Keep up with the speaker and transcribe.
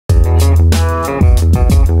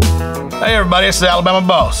Hey everybody, it's the Alabama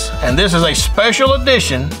Boss, and this is a special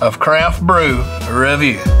edition of Craft Brew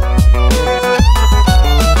Review.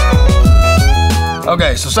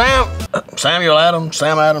 Okay, so Sam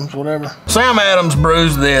Adams, whatever. Sam Adams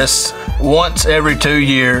brews this once every 2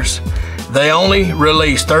 years. They only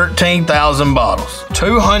release 13,000 bottles,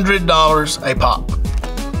 $200 a pop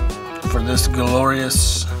for this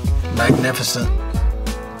glorious, magnificent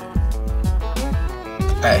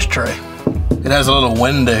ashtray. It has a little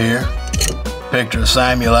window here, picture of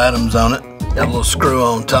Samuel Adams on it. Got a little screw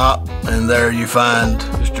on top, and there you find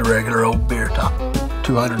just a regular old beer top.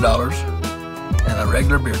 $200 and a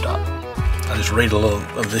regular beer top. I just read a little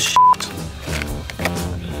of this shit.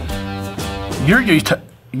 Your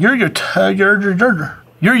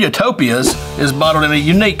Utopias is bottled in a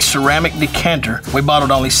unique ceramic decanter. We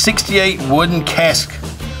bottled only 68 wooden casks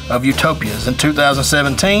of Utopias in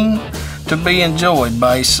 2017 to be enjoyed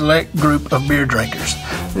by a select group of beer drinkers.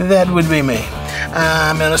 That would be me.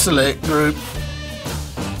 I'm in a select group.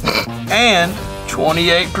 And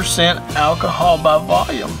 28% alcohol by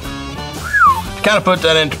volume. To kind of put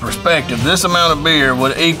that into perspective, this amount of beer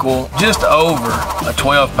would equal just over a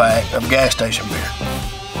 12-pack of gas station beer.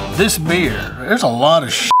 This beer, there's a lot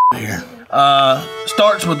of shit here.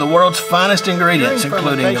 Starts with the world's finest ingredients,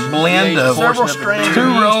 including a blend of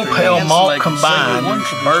two-row pale malt combined.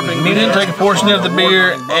 You didn't take a portion of the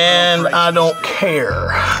beer, and I don't care.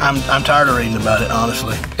 I'm tired of reading about it,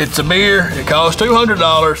 honestly. It's a beer. It costs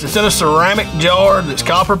 $200. It's in a ceramic jar that's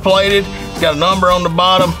copper-plated. It's got a number on the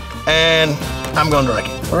bottom, and I'm gonna drink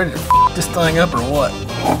it. Ready to f this thing up or what?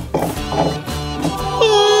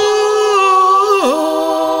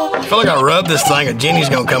 I feel like I rubbed this thing, a genie's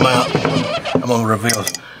gonna come out. I'm gonna reveal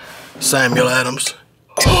Samuel Adams.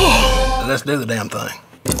 Let's do the damn thing.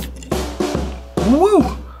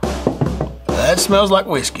 Woo! That smells like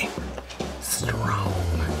whiskey. Strong.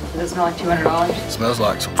 Does it smell like $200? It smells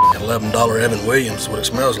like some $11 Evan Williams, what it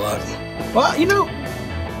smells like. Well, you know,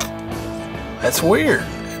 that's weird.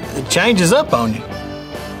 It changes up on you.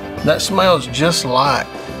 That smells just like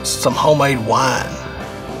some homemade wine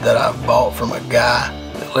that I bought from a guy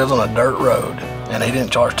that lives on a dirt road, and he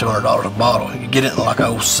didn't charge $200 a bottle. You get it in like an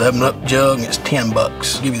old 7-Up jug, and it's 10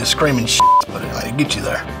 bucks. Give you the screaming shit, but it get you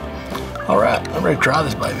there. All right, I'm ready to try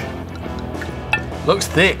this baby. Looks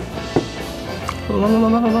thick.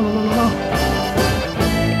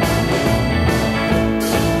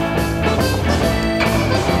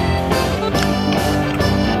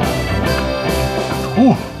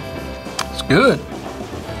 Ooh, it's good.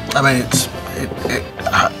 I mean,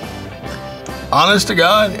 honest to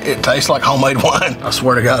God, it tastes like homemade wine. I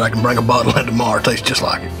swear to God, I can bring a bottle in tomorrow. It tastes just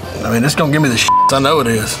like it. I mean, it's gonna give me the shit. I know it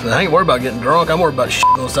is. I ain't worried about getting drunk. I'm worried about shit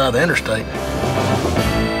on the side of the interstate.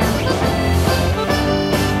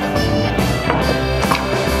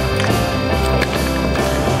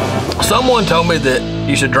 Someone told me that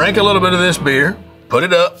you should drink a little bit of this beer, put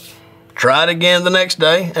it up, try it again the next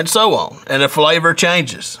day, and so on. And the flavor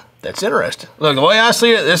changes. That's interesting. Look, the way I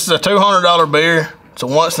see it, this is a $200 beer. It's a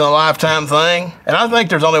once-in-a-lifetime thing. And I think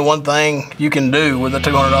there's only one thing you can do with a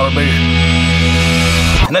 $200 beer.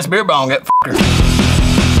 And that's beer bong, that f***er.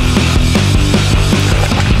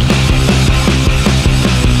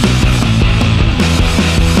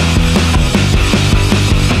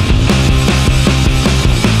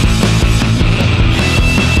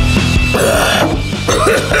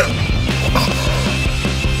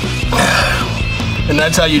 And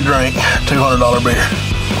that's how you drink $200 beer.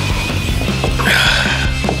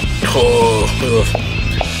 Oh,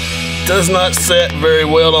 does not set very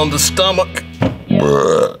well on the stomach.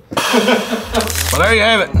 Well, there you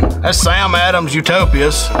have it. That's Sam Adams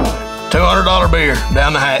Utopias, $200 beer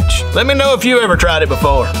down the hatch. Let me know if you ever tried it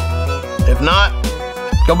before. If not,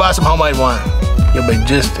 go buy some homemade wine. You'll be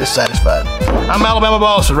just as satisfied. I'm Alabama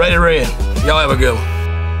Boss with Rated Red. Y'all have a good one.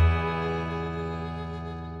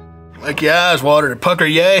 Make your eyes water to pucker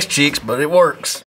your ass cheeks, but it works.